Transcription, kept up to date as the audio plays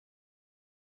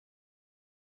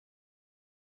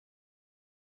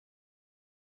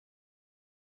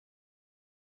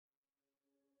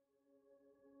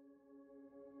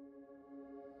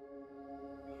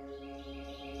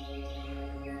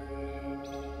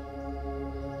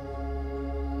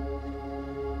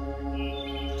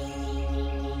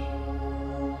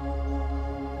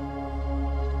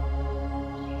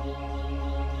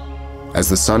As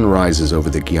the sun rises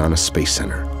over the Guyana Space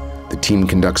Center, the team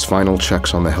conducts final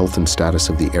checks on the health and status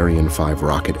of the Ariane 5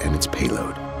 rocket and its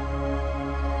payload.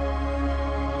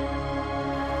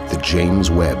 The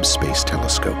James Webb Space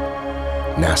Telescope,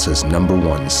 NASA's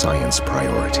 #1 science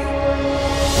priority.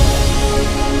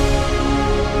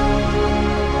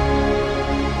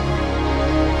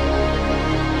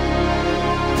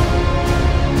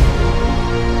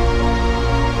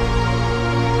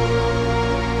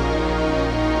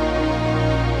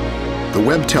 The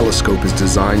Webb telescope is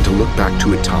designed to look back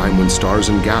to a time when stars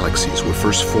and galaxies were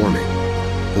first forming,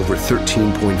 over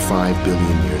 13.5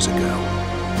 billion years ago.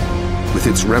 With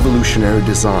its revolutionary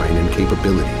design and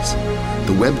capabilities,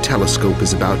 the Webb telescope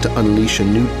is about to unleash a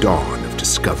new dawn of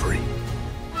discovery.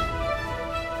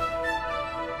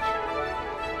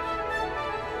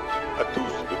 À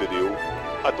tous de vidéo,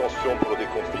 attention pour le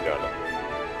décompte final.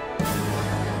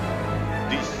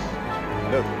 10,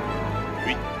 9,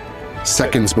 8.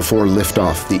 Seconds before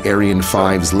liftoff, the Ariane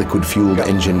 5's liquid-fueled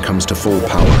engine comes to full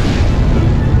power,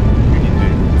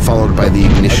 followed by the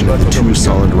ignition of the 2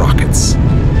 solid rockets.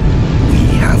 We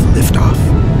have liftoff.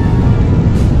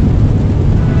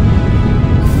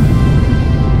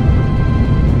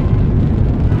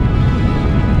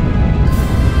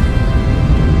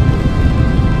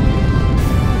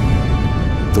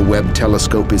 The Webb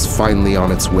telescope is finally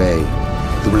on its way,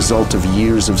 the result of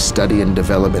years of study and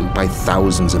development by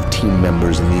thousands of team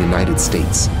members in the United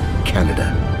States,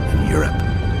 Canada, and Europe.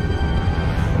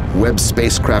 Webb's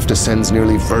spacecraft ascends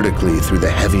nearly vertically through the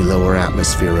heavy lower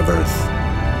atmosphere of Earth.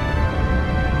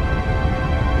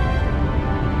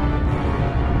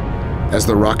 As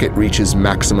the rocket reaches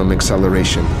maximum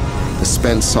acceleration, the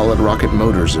spent solid rocket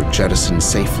motors are jettisoned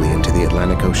safely into the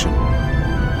Atlantic Ocean.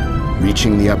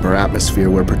 Reaching the upper atmosphere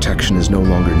where protection is no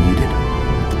longer needed,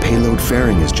 the payload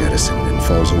fairing is jettisoned and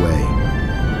falls away.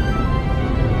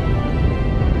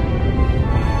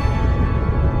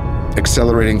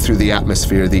 Accelerating through the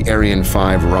atmosphere, the Ariane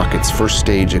 5 rocket's first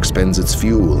stage expends its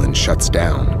fuel and shuts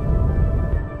down.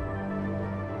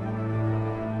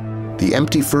 The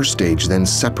empty first stage then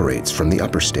separates from the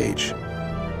upper stage.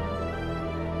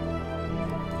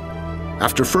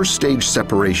 After first stage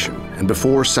separation and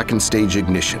before second stage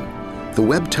ignition, the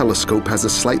Webb telescope has a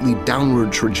slightly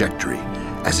downward trajectory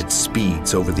as it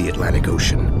speeds over the Atlantic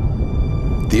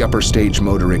Ocean. The upper stage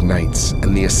motor ignites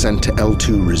and the ascent to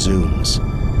L2 resumes,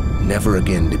 never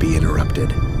again to be interrupted.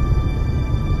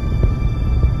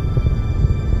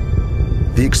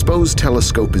 The exposed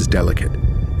telescope is delicate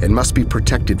and must be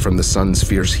protected from the sun's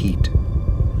fierce heat.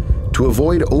 To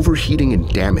avoid overheating and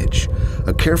damage,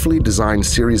 a carefully designed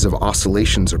series of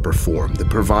oscillations are performed that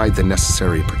provide the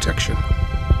necessary protection.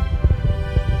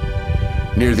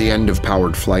 Near the end of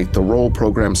powered flight, the roll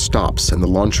program stops and the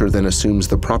launcher then assumes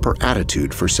the proper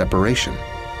attitude for separation.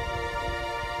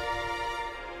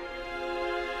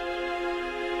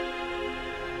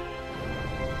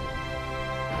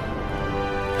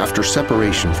 After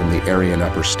separation from the Ariane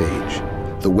upper stage,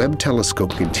 the Webb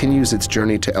telescope continues its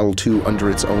journey to L2 under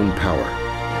its own power,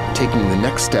 taking the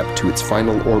next step to its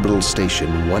final orbital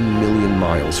station 1 million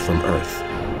miles from Earth.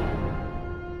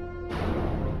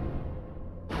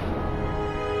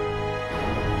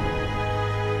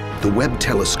 The Webb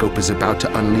telescope is about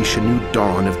to unleash a new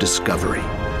dawn of discovery.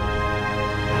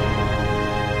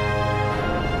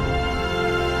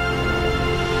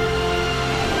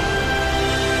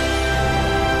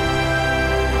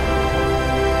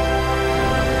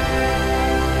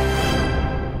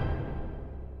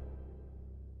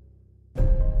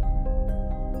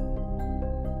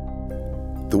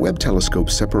 The Webb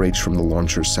telescope separates from the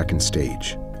launcher's second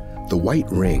stage. The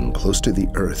white ring close to the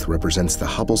Earth represents the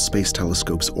Hubble Space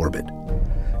Telescope's orbit,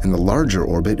 and the larger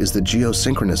orbit is the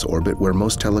geosynchronous orbit where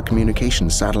most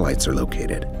telecommunications satellites are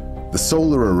located. The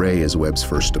solar array is Webb's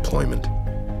first deployment.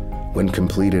 When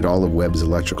completed, all of Webb's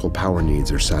electrical power needs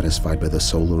are satisfied by the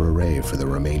solar array for the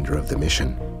remainder of the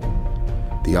mission.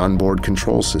 The onboard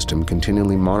control system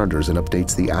continually monitors and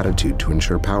updates the attitude to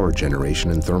ensure power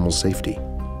generation and thermal safety.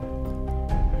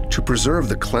 To preserve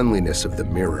the cleanliness of the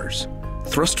mirrors,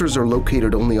 thrusters are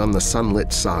located only on the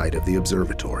sunlit side of the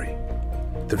observatory.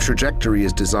 The trajectory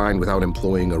is designed without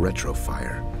employing a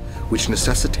retrofire, which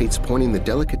necessitates pointing the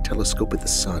delicate telescope at the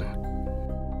sun.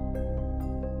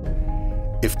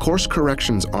 If course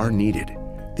corrections are needed,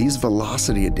 these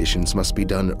velocity additions must be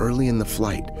done early in the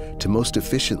flight to most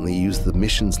efficiently use the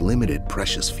mission's limited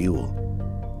precious fuel.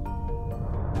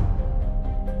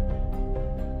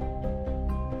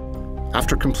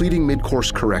 After completing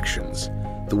mid-course corrections,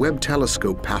 the Webb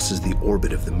telescope passes the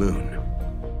orbit of the Moon.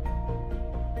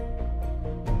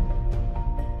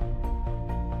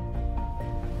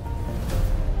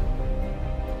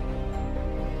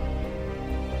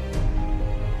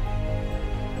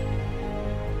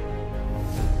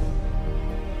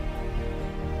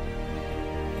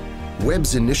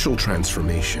 Webb's initial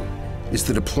transformation is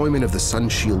the deployment of the sun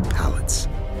shield pallets.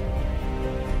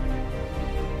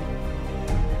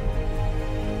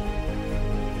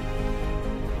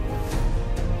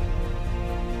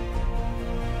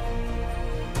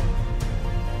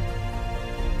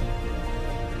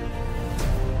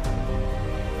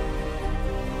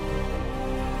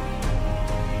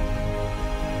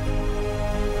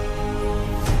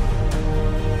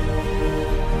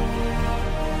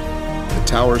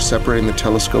 The tower separating the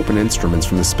telescope and instruments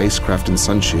from the spacecraft and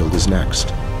sunshield is next.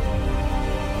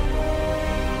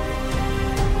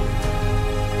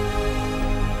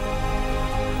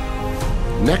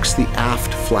 Next, the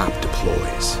aft flap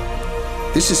deploys.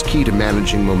 This is key to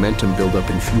managing momentum buildup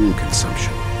and fuel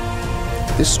consumption.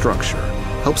 This structure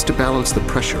helps to balance the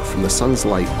pressure from the sun's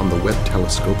light on the Webb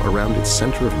telescope around its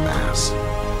center of mass.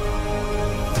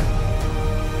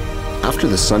 After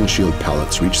the sunshield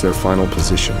pallets reach their final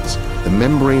positions, the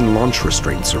membrane launch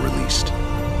restraints are released.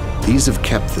 These have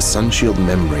kept the sunshield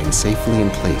membrane safely in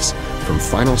place from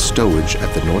final stowage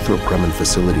at the Northrop Grumman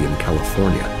facility in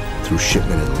California through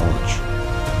shipment and launch.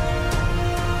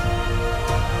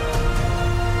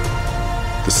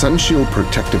 The sunshield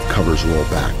protective covers roll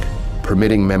back,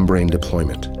 permitting membrane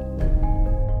deployment.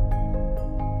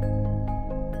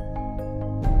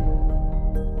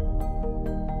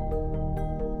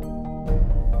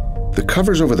 The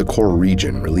covers over the core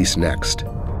region release next.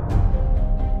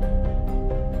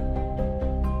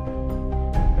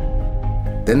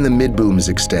 Then the mid-booms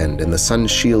extend and the sun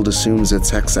shield assumes its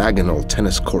hexagonal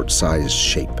tennis court-sized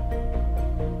shape.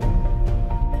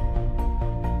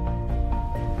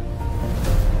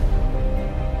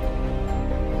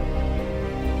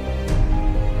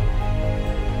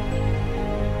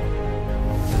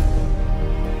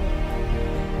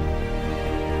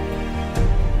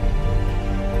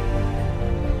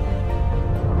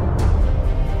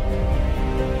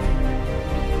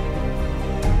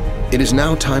 It is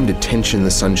now time to tension the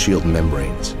sunshield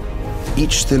membranes,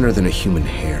 each thinner than a human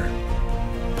hair,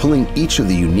 pulling each of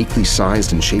the uniquely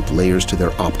sized and shaped layers to their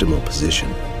optimal position.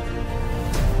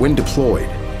 When deployed,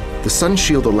 the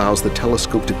sunshield allows the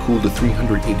telescope to cool to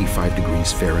 385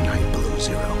 degrees Fahrenheit below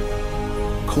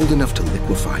zero, cold enough to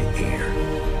liquefy air,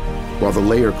 while the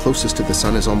layer closest to the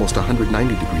sun is almost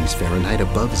 190 degrees Fahrenheit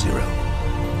above zero,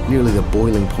 nearly the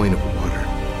boiling point of water.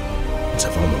 It's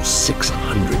of almost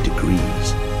 600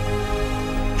 degrees.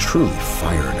 Truly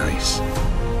fire and ice.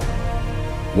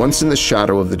 Once in the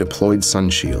shadow of the deployed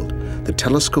sunshield, the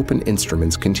telescope and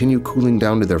instruments continue cooling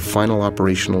down to their final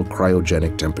operational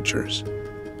cryogenic temperatures.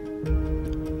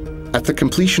 At the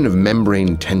completion of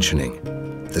membrane tensioning,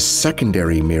 the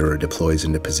secondary mirror deploys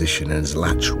into position and is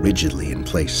latched rigidly in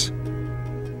place.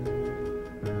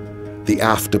 The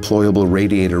aft deployable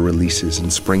radiator releases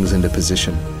and springs into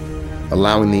position,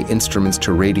 allowing the instruments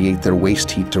to radiate their waste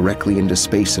heat directly into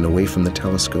space and away from the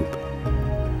telescope.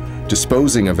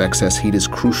 Disposing of excess heat is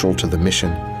crucial to the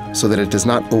mission so that it does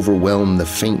not overwhelm the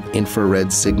faint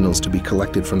infrared signals to be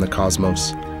collected from the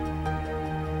cosmos.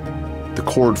 The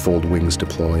cord-fold wings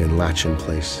deploy and latch in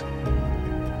place,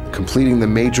 completing the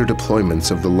major deployments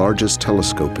of the largest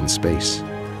telescope in space.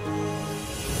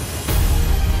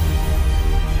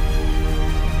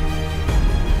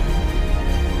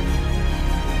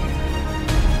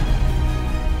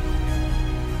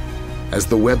 As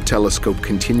the Webb telescope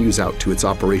continues out to its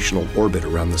operational orbit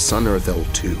around the Sun-Earth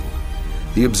L2,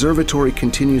 the observatory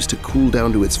continues to cool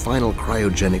down to its final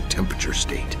cryogenic temperature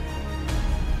state.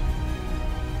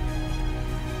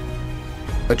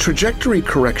 A trajectory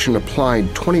correction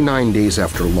applied 29 days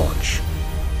after launch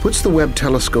puts the Webb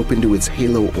telescope into its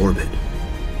halo orbit,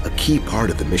 a key part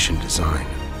of the mission design.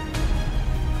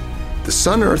 The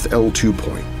Sun-Earth L2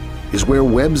 point is where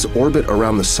Webb's orbit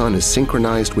around the Sun is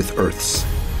synchronized with Earth's.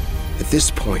 At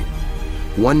this point,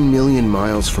 1 million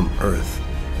miles from Earth,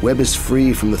 Webb is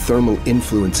free from the thermal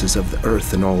influences of the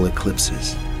Earth and all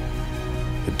eclipses.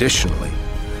 Additionally,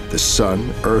 the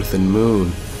Sun, Earth, and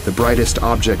Moon, the brightest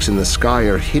objects in the sky,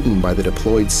 are hidden by the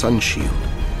deployed sunshield,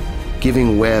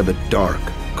 giving Webb a dark,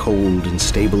 cold, and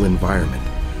stable environment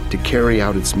to carry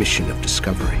out its mission of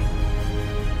discovery.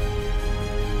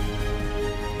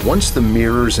 Once the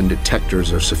mirrors and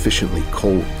detectors are sufficiently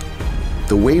cold,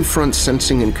 the wavefront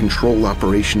sensing and control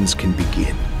operations can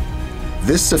begin.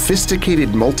 This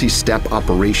sophisticated multi-step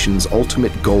operation's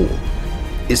ultimate goal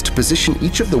is to position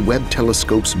each of the Webb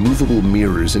telescope's movable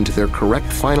mirrors into their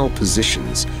correct final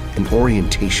positions and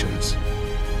orientations.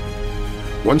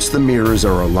 Once the mirrors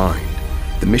are aligned,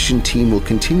 the mission team will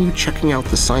continue checking out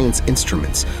the science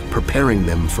instruments, preparing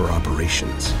them for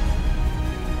operations.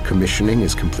 Commissioning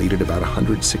is completed about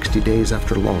 160 days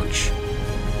after launch,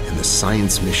 and the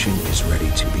science mission is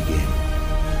ready to begin.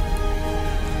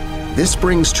 This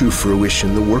brings to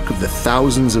fruition the work of the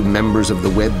thousands of members of the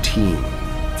Webb team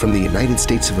from the United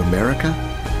States of America,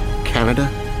 Canada,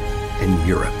 and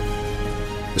Europe.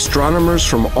 Astronomers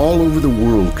from all over the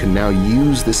world can now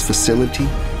use this facility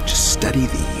to study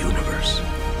the universe.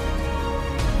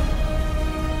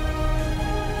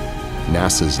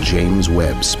 NASA's James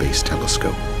Webb Space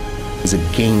Telescope is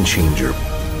a game changer.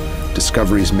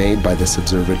 Discoveries made by this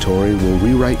observatory will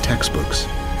rewrite textbooks,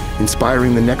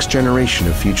 inspiring the next generation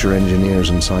of future engineers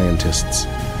and scientists.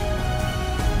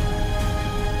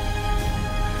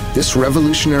 This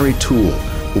revolutionary tool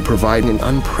will provide an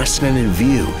unprecedented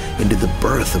view into the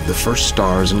birth of the first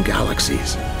stars and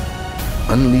galaxies,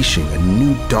 unleashing a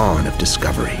new dawn of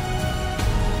discovery.